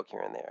squeeze in a joke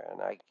here and there,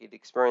 and I could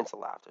experience the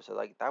laughter. So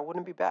like that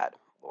wouldn't be bad,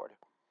 Lord.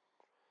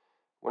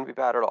 Wouldn't be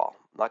bad at all.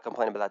 I'm not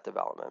complaining about that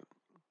development.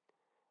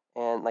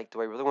 And like, do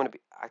I really want to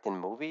be acting in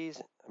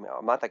movies? I mean,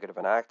 I'm not that good of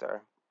an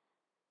actor.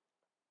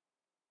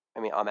 I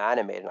mean, I'm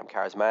animated, I'm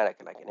charismatic,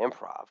 and I can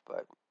improv,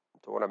 but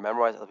do I want to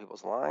memorize other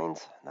people's lines?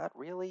 Not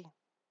really.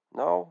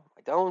 No,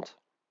 I don't.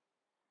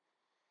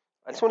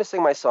 I just want to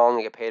sing my song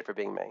and get paid for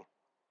being me.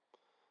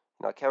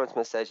 Kevin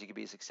Smith says you can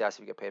be a success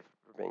if you get paid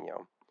for being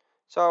you.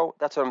 So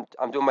that's what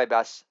I'm doing my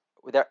best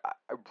with that.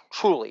 I'm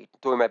truly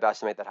doing my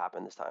best to make that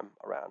happen this time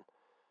around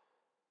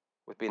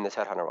with being this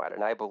headhunter writer.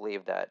 And I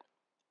believe that,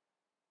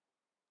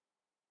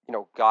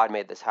 God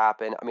made this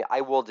happen. I mean,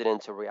 I willed it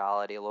into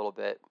reality a little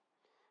bit.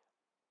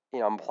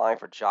 I'm applying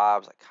for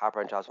jobs, like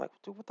copywriting jobs. I'm like,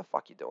 dude, what the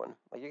fuck you doing?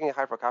 Like, you're gonna get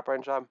hired for a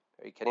copywriting job?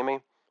 Are you kidding me?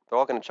 They're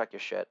all gonna check your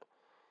shit,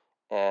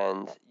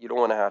 and you don't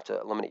want to have to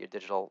eliminate your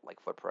digital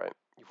footprint.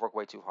 You've worked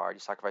way too hard. You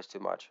sacrifice too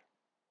much.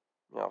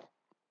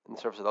 In the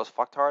service of those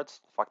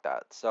fucktards, fuck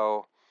that.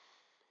 So,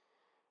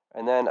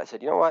 and then I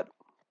said, you know what?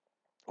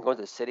 I'm going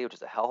to the city, which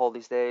is a hellhole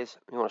these days.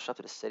 You want to shove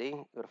to the city?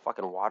 You go to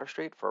fucking Water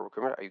Street for a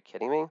recruitment? Are you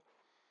kidding me?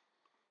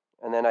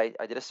 And then I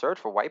did a search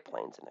for White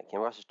Plains, and I came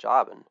across this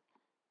job, and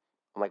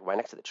I'm like right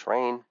next to the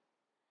train.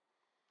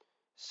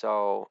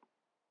 So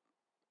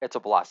it's a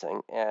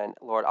blessing. And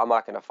Lord, I'm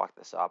not going to fuck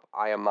this up.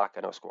 I am not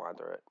going to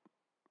squander it.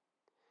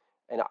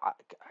 And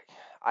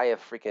I have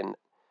freaking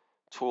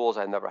tools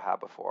I've never had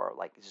before.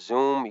 Like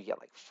Zoom, you get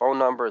like phone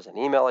numbers and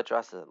email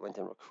addresses at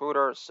LinkedIn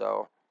Recruiter.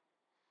 So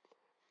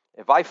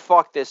if I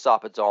fuck this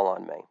up, it's all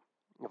on me.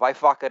 If I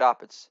fuck it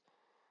up,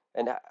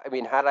 and I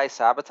mean, how did I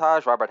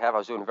sabotage Robert Half? I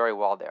was doing very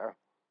well there.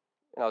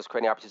 And I was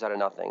creating opportunities out of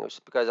nothing. It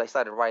was because I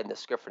started writing the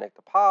script for Nick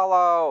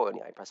DiPaolo, and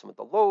I pressed him with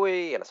the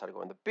Louie, and I started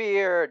going the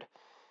Beard,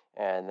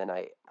 and then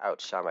I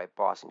outshot my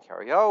boss in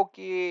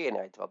karaoke, and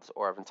I developed this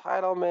aura of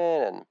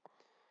entitlement, and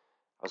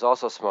I was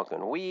also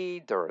smoking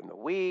weed during the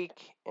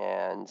week,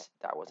 and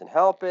that wasn't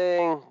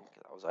helping.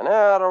 I was on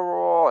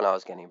Adderall, and I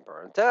was getting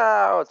burnt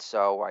out,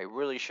 so I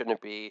really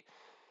shouldn't be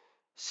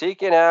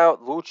seeking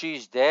out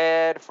Lucci's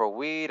dad for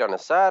weed on a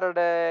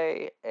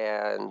Saturday,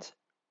 and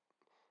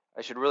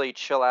I should really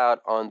chill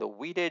out on the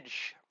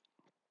weedage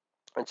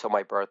until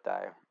my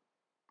birthday.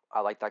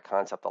 I like that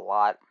concept a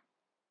lot.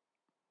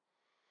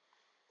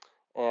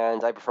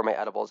 And I prefer my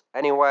edibles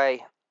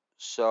anyway,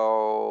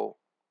 so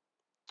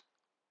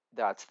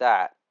that's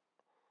that.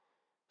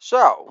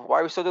 So, why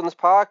are we still doing this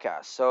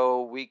podcast?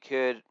 So we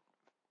could,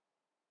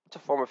 it's a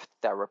form of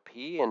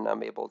therapy, and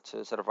I'm able to,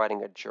 instead of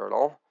writing a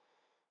journal,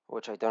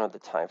 which I don't have the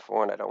time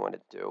for and I don't want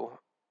to do,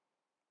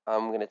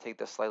 I'm going to take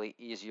the slightly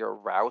easier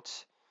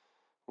route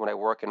when I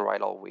work and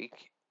write all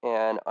week.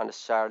 And on a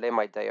Saturday,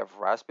 my day of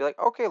rest, be like,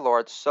 okay,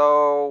 Lord,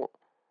 so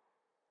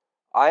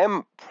I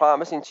am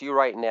promising to you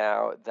right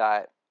now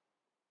that,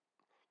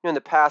 in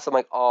the past, I'm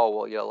like,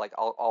 oh, well, like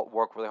I'll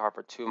work really hard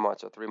for 2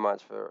 months or 3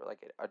 months for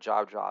like a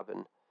job,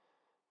 and,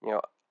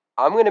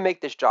 I'm going to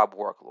make this job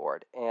work,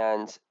 Lord.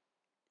 And,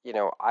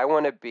 I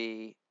want to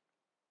be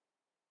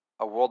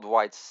a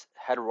worldwide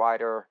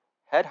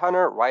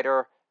headhunter,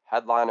 writer,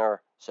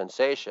 headliner,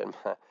 sensation.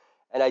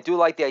 And I do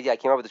like the idea. I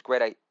came up with this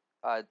great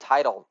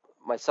title.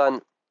 My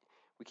son,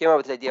 we came up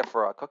with this idea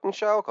for a cooking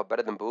show called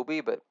Better Than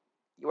Booby, but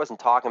he wasn't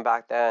talking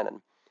back then.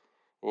 And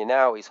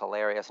now he's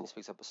hilarious and he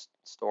speaks up a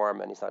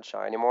storm and he's not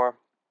shy anymore.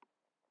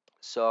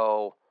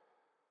 So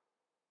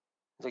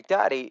he's like,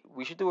 Daddy,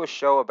 we should do a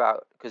show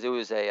about, because it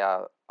was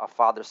a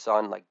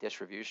father-son like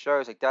dish review show.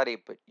 He's like, Daddy,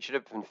 but you should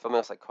have been filming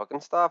us like cooking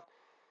stuff.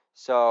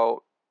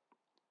 So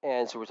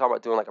we're talking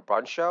about doing like a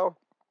brunch show.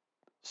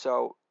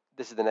 So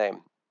this is the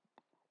name.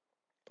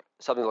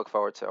 Something to look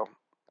forward to,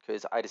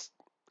 because I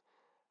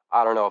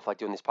don't know if like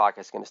doing these podcasts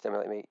is going to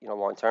stimulate me,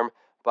 long term.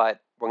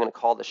 But we're going to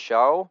call the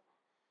show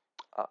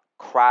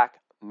Crack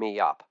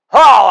Me Up.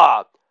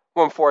 Holla!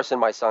 Well, I'm forcing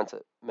my son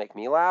to make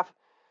me laugh.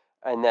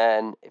 And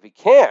then if he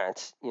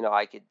can't,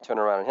 I could turn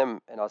around on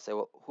him and I'll say,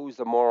 well, who's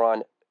the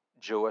moron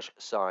Jewish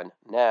son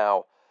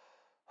now?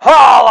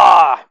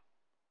 Holla!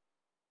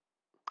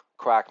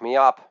 Crack me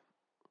up.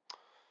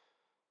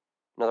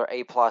 Another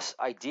A+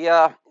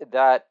 idea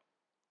that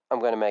I'm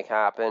going to make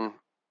happen,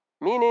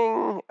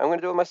 meaning I'm going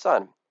to do it with my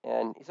son.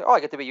 And he said, oh, I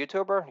get to be a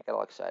YouTuber? He got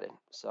all excited.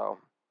 So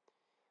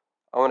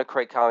I want to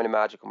create comedy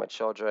magic with my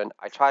children.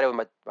 I tried it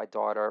with my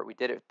daughter. We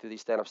did it through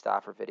these stand-up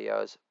staffer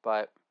videos,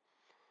 but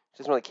she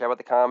doesn't really care about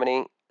the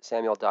comedy.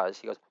 Samuel does.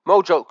 He goes,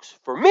 Mo jokes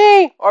for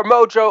me or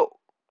Mojo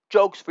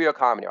jokes for your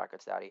comedy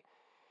records, Daddy?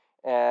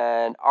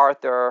 And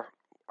Arthur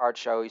art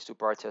show. He's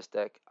super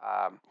artistic.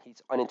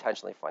 He's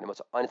unintentionally funny,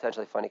 most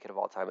unintentionally funny kid of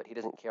all time, but he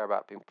doesn't care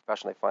about being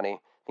professionally funny.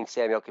 I think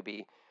Samuel could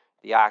be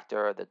the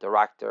actor, the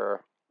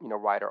director,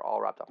 writer,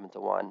 all wrapped up into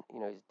one.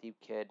 He's a deep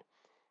kid,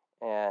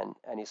 and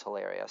he's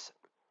hilarious.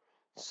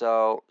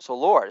 So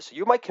Lord, so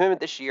you my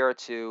commitment this year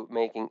to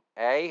making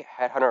a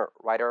headhunter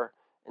writer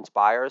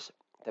inspires,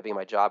 that being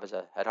my job as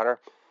a headhunter,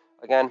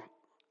 again,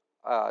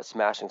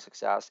 smashing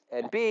success,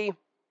 and B,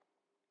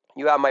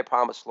 you have my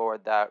promise,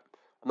 Lord, that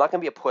I'm not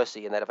gonna be a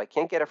pussy, and that if I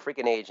can't get a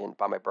freaking agent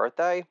by my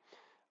birthday,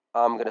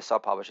 I'm gonna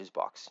self-publish these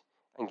books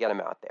and get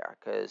them out there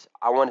because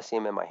I want to see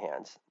them in my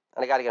hands,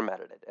 and I got to get them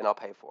edited, and I'll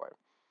pay for it.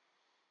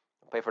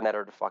 I'll pay for an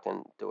editor to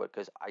fucking do it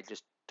because I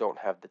just don't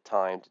have the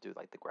time to do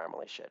like the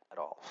Grammarly shit at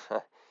all.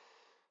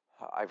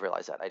 I've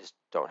realized that I just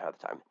don't have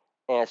the time.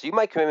 And so you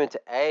my commitment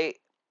to A,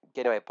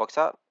 getting my books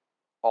out,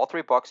 all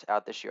 3 books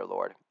out this year,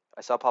 Lord.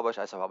 I self-publish.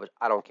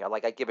 I don't care.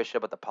 Like I give a shit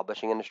about the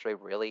publishing industry,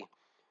 really.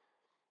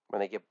 When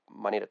they give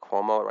money to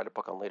Cuomo to write a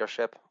book on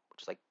leadership,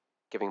 which is like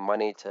giving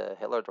money to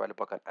Hitler to write a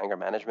book on anger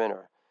management,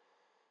 or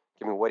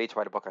giving Woody to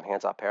write a book on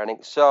hands-off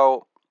parenting.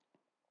 So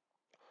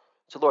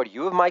Lord,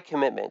 you have my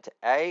commitment to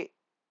A,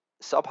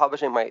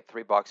 self-publishing my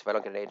 3 books if I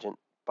don't get an agent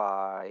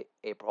by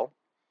April.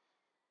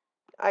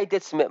 I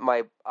did submit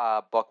my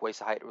book, Waist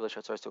to Height, Really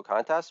Short Stories, to a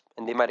contest,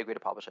 and they might agree to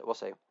publish it. We'll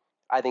see.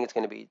 I think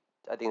the material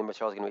is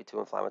going to be too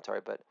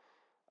inflammatory, but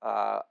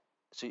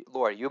so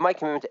Lord, you have my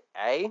commitment to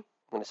A, I'm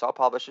going to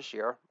self-publish this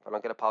year. If I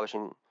don't get a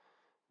publishing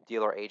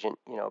deal or agent,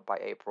 by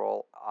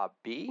April.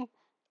 B,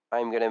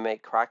 I'm going to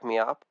make Crack Me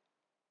Up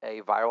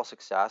a viral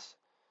success.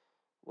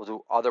 We'll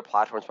do other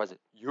platforms, such as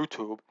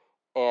YouTube,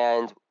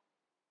 and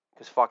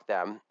because fuck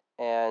them.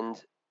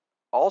 And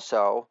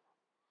also,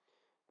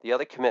 the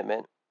other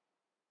commitment.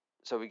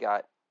 So we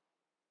got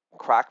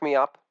Crack Me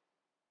Up,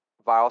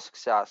 viral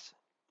success.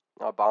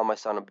 I'll bomb my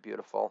son will be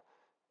beautiful.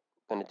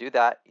 I'm going to do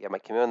that. You have my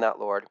commitment on that,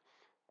 Lord.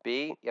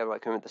 B, you have my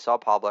commitment to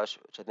self-publish,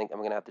 which I think I'm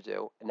going to have to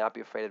do, and not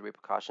be afraid of the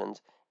repercussions.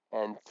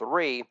 And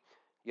 3,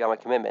 you have my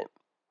commitment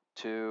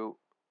to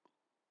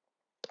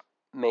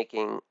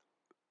making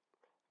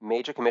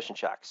major commission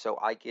checks so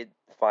I could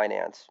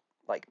finance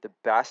like the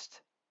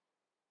best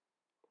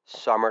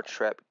summer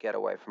trip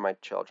getaway for my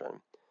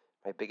children,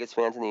 my biggest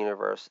fans in the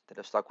universe that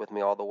have stuck with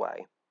me all the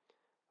way,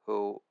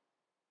 who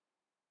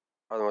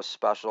are the most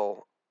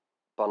special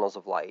bundles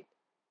of light.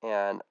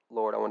 And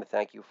Lord, I want to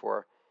thank you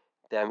for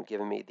them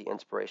giving me the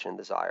inspiration and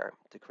desire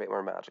to create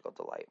more magical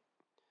delight,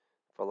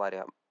 for lighting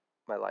up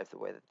my life the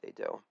way that they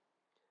do.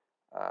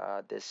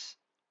 This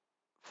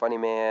funny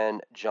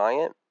man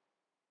giant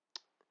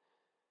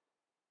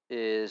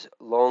is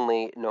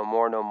lonely no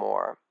more, no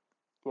more,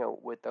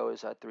 with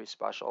those 3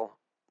 special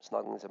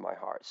snugglings in my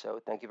heart. So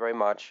thank you very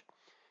much.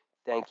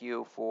 Thank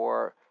you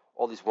for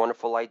all these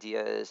wonderful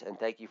ideas, and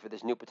thank you for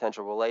this new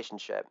potential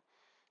relationship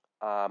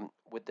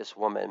with this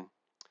woman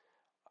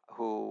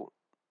who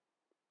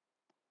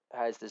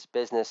has this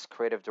business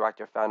creative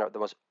director, founder of the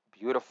most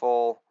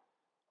beautiful,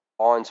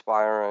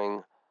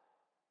 awe-inspiring,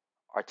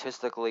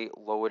 artistically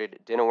loaded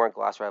dinnerware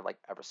glassware I've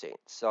ever seen.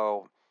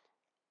 So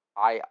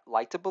I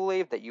like to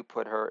believe that you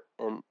put her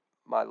in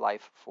my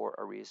life for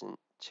a reason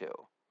too.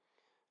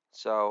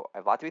 So I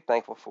have a lot to be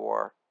thankful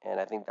for, and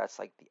I think that's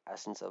like the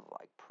essence of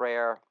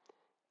prayer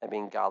and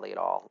being godly at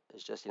all,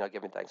 is just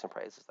giving thanks and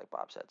praises, like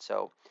Bob said.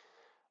 So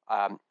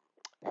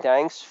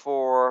thanks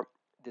for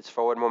this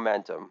forward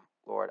momentum,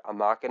 Lord. I'm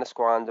not going to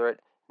squander it,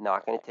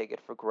 not going to take it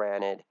for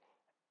granted,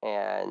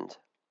 and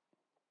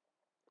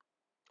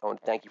I want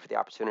to thank you for the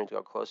opportunity to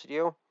go closer to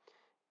you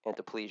and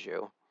to please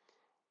you,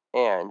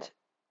 and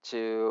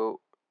to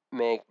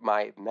make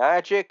my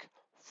magic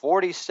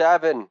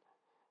 47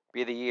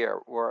 be the year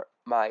where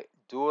my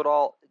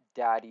do-it-all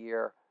dad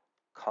year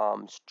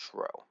comes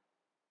true.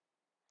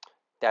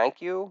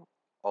 Thank you,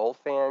 old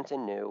fans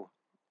and new,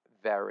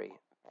 very,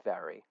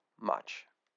 very much.